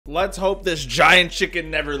Let's hope this giant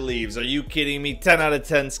chicken never leaves. Are you kidding me? 10 out of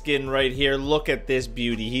 10 skin right here. Look at this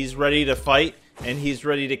beauty. He's ready to fight, and he's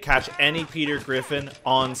ready to catch any Peter Griffin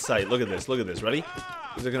on sight. Look at this. Look at this. Ready?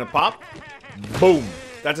 Is it going to pop? Boom.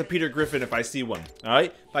 That's a Peter Griffin if I see one. All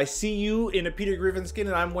right? If I see you in a Peter Griffin skin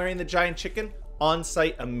and I'm wearing the giant chicken, on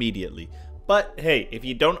sight immediately. But hey, if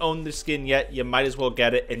you don't own the skin yet, you might as well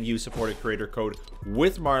get it and use supported creator code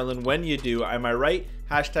WithMarlon when you do. Am I right?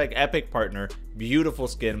 Hashtag epic partner. Beautiful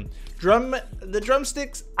skin. The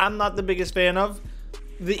drumsticks, I'm not the biggest fan of.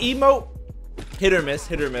 The emote, hit or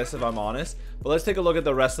miss if I'm honest. But let's take a look at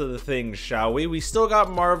the rest of the things, shall we? We still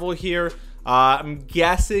got Marvel here. I'm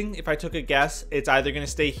guessing, if I took a guess, it's either going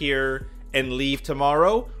to stay here and leave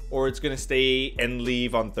tomorrow, or it's gonna stay and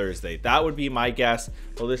leave on Thursday. That would be my guess.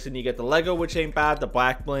 But listen, you get the Lego, which ain't bad, the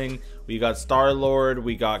Black Bling, we got Star-Lord,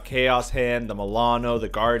 we got Chaos Hand, the Milano, the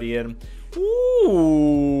Guardian.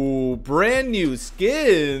 Ooh, brand new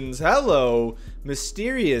skins. Hello,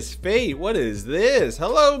 Mysterious Fate. What is this?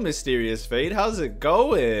 Hello, Mysterious Fate. How's it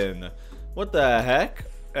going? What the heck?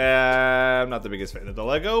 I'm not the biggest fan of the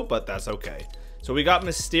Lego, but that's okay. So we got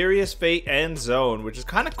Mysterious Fate and Zone, which is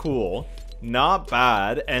kind of cool. Not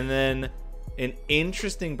bad. And then an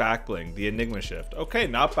interesting back bling, the Enigma Shift. Okay,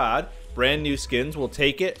 not bad. Brand new skins. We'll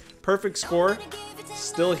take it. Perfect score.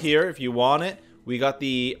 Still here if you want it. We got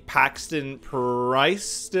the Paxton Price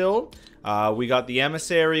still. We got the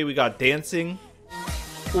Emissary. We got Dancing.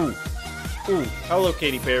 Ooh. Ooh. Hello,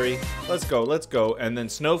 Katy Perry. Let's go. Let's go. And then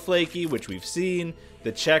Snowflakey, which we've seen.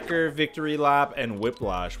 The Checker, Victory Lap, and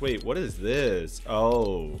Whiplash. Wait, what is this?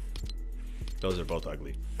 Oh. Those are both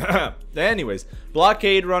ugly. Anyways,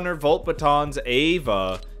 Blockade Runner, Volt Batons,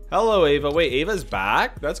 Ava. Hello, Ava. Wait, Ava's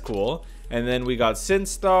back? That's cool. And then we got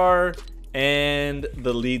Sinstar and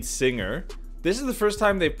the lead singer. This is the first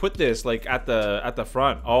time they put this like at the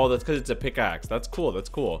front. Oh, that's because it's a pickaxe. That's cool. That's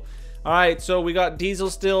cool. All right, so we got Diesel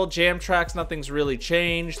still, Jam Tracks, nothing's really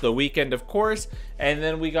changed. The Weekend, of course. And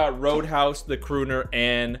then we got Roadhouse, the Crooner,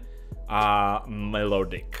 and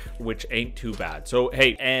Melodic, which ain't too bad. So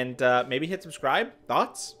hey, and maybe hit subscribe.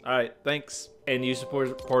 Thoughts? All right, thanks. And use support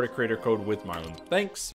a creator code WithMarlon. Thanks.